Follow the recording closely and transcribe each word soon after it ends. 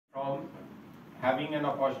having an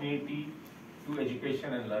opportunity to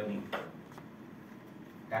education and learning.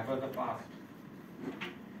 That was the past.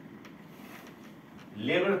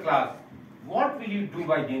 Labor class, what will you do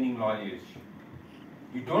by gaining knowledge?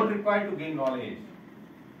 You don't require to gain knowledge.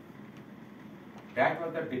 That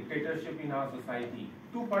was the dictatorship in our society.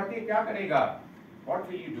 तू पढ़ के क्या करेगा? What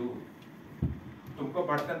will you do? तुमको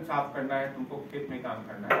बर्तन साफ करना है, तुमको खेत में काम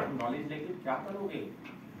करना है, तुम नॉलेज लेके क्या करोगे?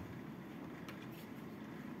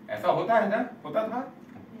 ऐसा होता है ना? होता था?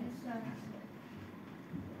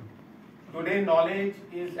 Today knowledge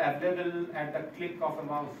is available at the click of a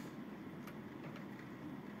mouse.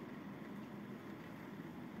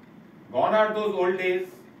 Gone are those old days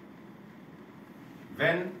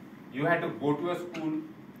when you had to go to a school,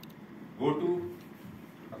 go to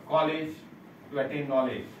a college to attain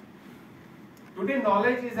knowledge. Today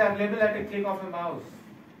knowledge is available at a click of a mouse,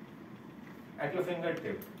 at your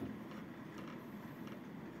fingertip.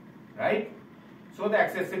 Right? So the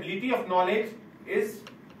accessibility of knowledge is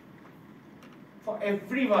for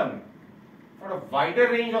everyone, for a wider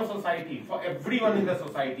range of society, for everyone in the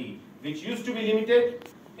society, which used to be limited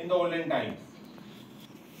in the olden times.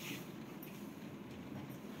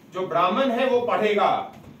 जो ब्राह्मण है वो पढ़ेगा,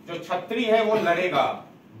 जो क्षत्रिय है वो लड़ेगा.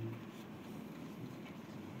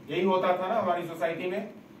 यही होता था ना हमारी सोसाइटी में.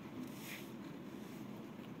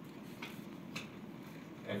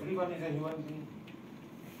 Everyone is a human being.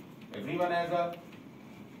 Everyone has a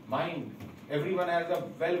mind. Everyone has a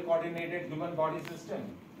well-coordinated human body system.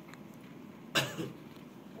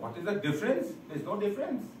 What is the difference? There is no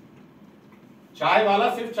difference. चाय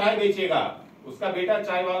वाला सिर्फ चाय बेचेगा, उसका बेटा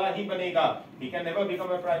चाय वाला ही बनेगा. He can never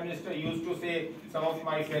become a prime minister. Used to say some of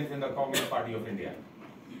my friends in the Communist Party of India.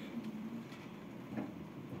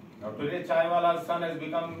 Now today, chai wala's son has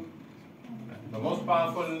become the most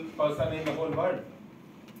powerful person in the whole world.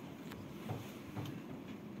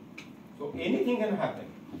 So anything can happen.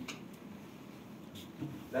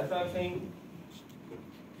 That's why I'm saying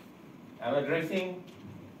I'm addressing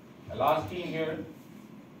a last team here.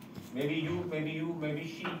 Maybe you, maybe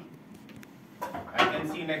she. I can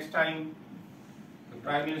see next time the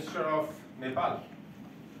Prime Minister of Nepal.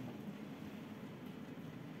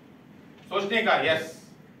 सोचने का, yes,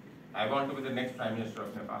 I want to be the next Prime Minister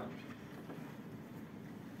of Nepal.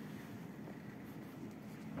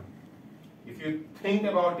 If you think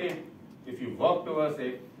about it, if you work towards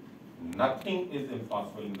it, nothing is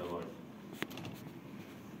impossible in the world.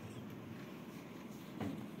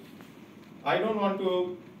 I don't want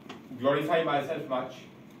to glorify myself much.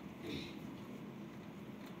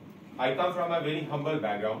 I come from a very humble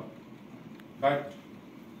background, but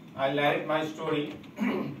I'll narrate my story